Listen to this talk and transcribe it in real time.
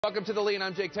Welcome to The Lead.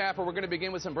 I'm Jake Tapper. We're going to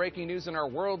begin with some breaking news in our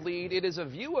world lead. It is a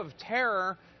view of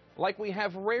terror like we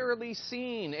have rarely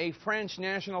seen. A French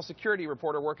national security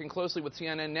reporter working closely with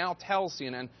CNN now tells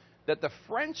CNN that the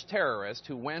French terrorist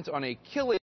who went on a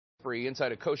killing spree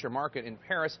inside a kosher market in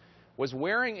Paris was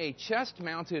wearing a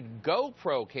chest-mounted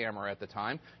GoPro camera at the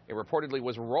time. It reportedly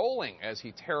was rolling as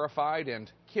he terrified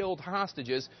and killed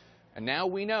hostages. And now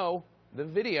we know the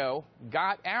video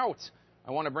got out. I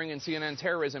want to bring in CNN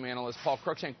terrorism analyst Paul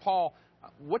Cruikshank. Paul,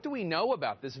 what do we know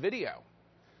about this video?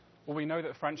 Well, we know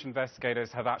that French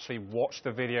investigators have actually watched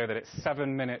the video, that it's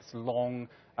 7 minutes long,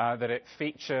 that it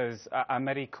features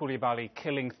Ahmadi Coulibaly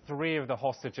killing 3 of the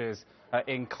hostages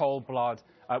in cold blood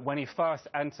when he first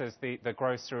enters the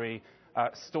grocery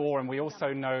store. And we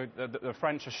also know that the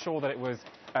French are sure that it was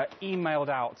emailed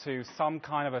out to some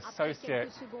kind of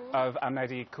associate of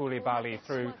Ahmadi Coulibaly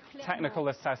through technical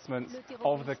assessments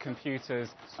of the computers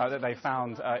that they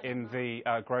found in the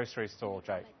grocery store,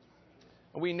 Jake.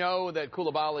 We know that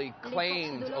Coulibaly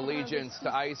claimed allegiance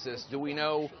to ISIS. Do we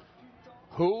know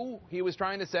who he was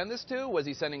trying to send this to? Was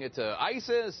he sending it to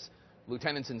ISIS,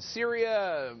 lieutenants in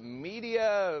Syria,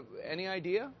 media? Any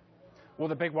idea? Well,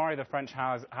 the big worry the French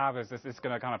have is this is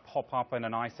going to kind of pop up in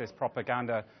an ISIS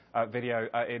propaganda video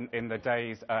in the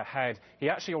days ahead. He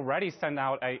actually already sent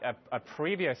out a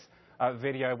previous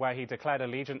video where he declared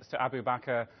allegiance to Abu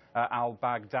Bakr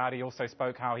al-Baghdadi. He also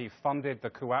spoke how he funded the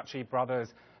Kouachi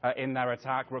brothers in their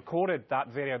attack, recorded that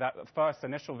video, that first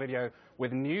initial video,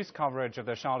 with news coverage of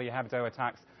the Charlie Hebdo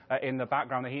attacks in the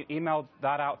background. He emailed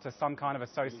that out to some kind of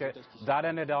associate. That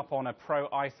ended up on a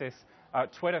pro-ISIS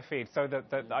Twitter feed. So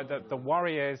the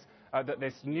worry is that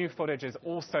this new footage is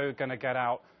also going to get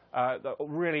out, the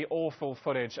really awful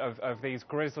footage of these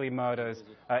grisly murders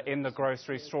in the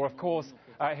grocery store. Of course,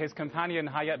 his companion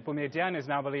Hayat Boumediene is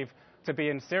now believed to be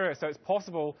in Syria, so it's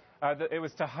possible that it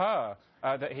was to her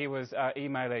that he was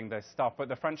emailing this stuff. But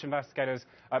the French investigators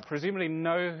presumably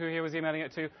know who he was emailing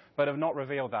it to, but have not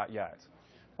revealed that yet.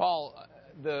 Paul,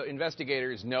 the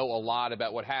investigators know a lot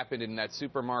about what happened in that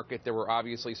supermarket. There were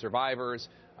obviously survivors.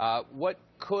 What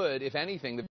could, if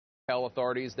anything, tell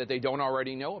authorities that they don't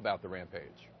already know about the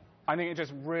rampage? I think it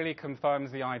just really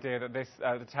confirms the idea that this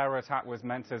the terror attack was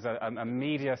meant as a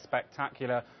media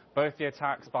spectacular. Both the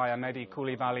attacks by Ahmadi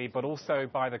Coulibaly, but also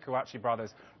by the Kouachi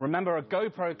brothers. Remember, a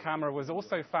GoPro camera was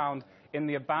also found in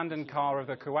the abandoned car of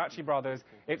the Kouachi brothers.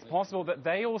 It's possible that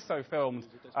they also filmed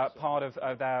part of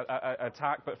their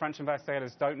attack, but French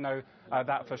investigators don't know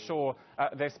that for sure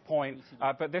at this point.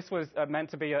 But this was meant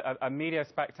to be a media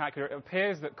spectacular. It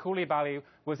appears that Coulibaly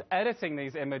was editing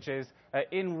these images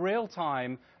in real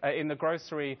time in the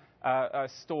grocery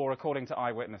store, according to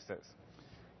eyewitnesses.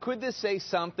 Could this say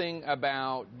something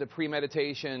about the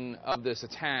premeditation of this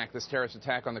attack, this terrorist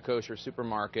attack on the kosher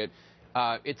supermarket?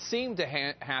 It seemed to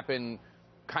happen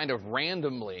kind of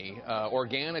randomly,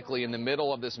 organically, in the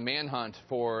middle of this manhunt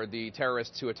for the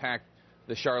terrorists who attacked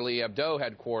the Charlie Hebdo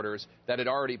headquarters that had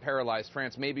already paralyzed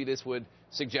France. Maybe this would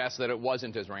suggest that it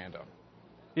wasn't as random.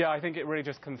 Yeah, I think it really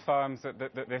just confirms that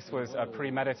this was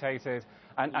premeditated.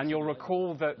 And you'll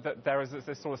recall that there is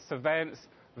this sort of surveillance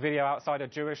video outside a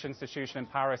Jewish institution in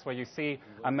Paris where you see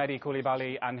Ahmadi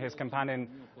Coulibaly and his companion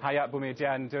Hayat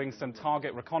Boumediene doing some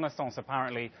target reconnaissance,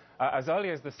 apparently, as early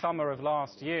as the summer of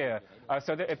last year.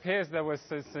 So it appears there was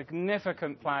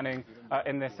significant planning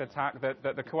in this attack, that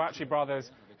the Kouachi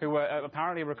brothers, who were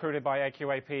apparently recruited by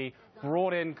AQAP,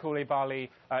 brought in Coulibaly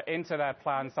into their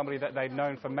plan, somebody that they'd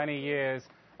known for many years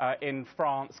in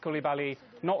France. Coulibaly,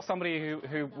 not somebody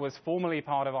who was formerly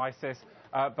part of ISIS,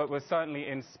 but was certainly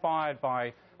inspired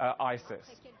by ISIS.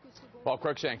 Paul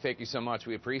Cruikshank, thank you so much.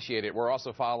 We appreciate it. We're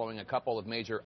also following a couple of major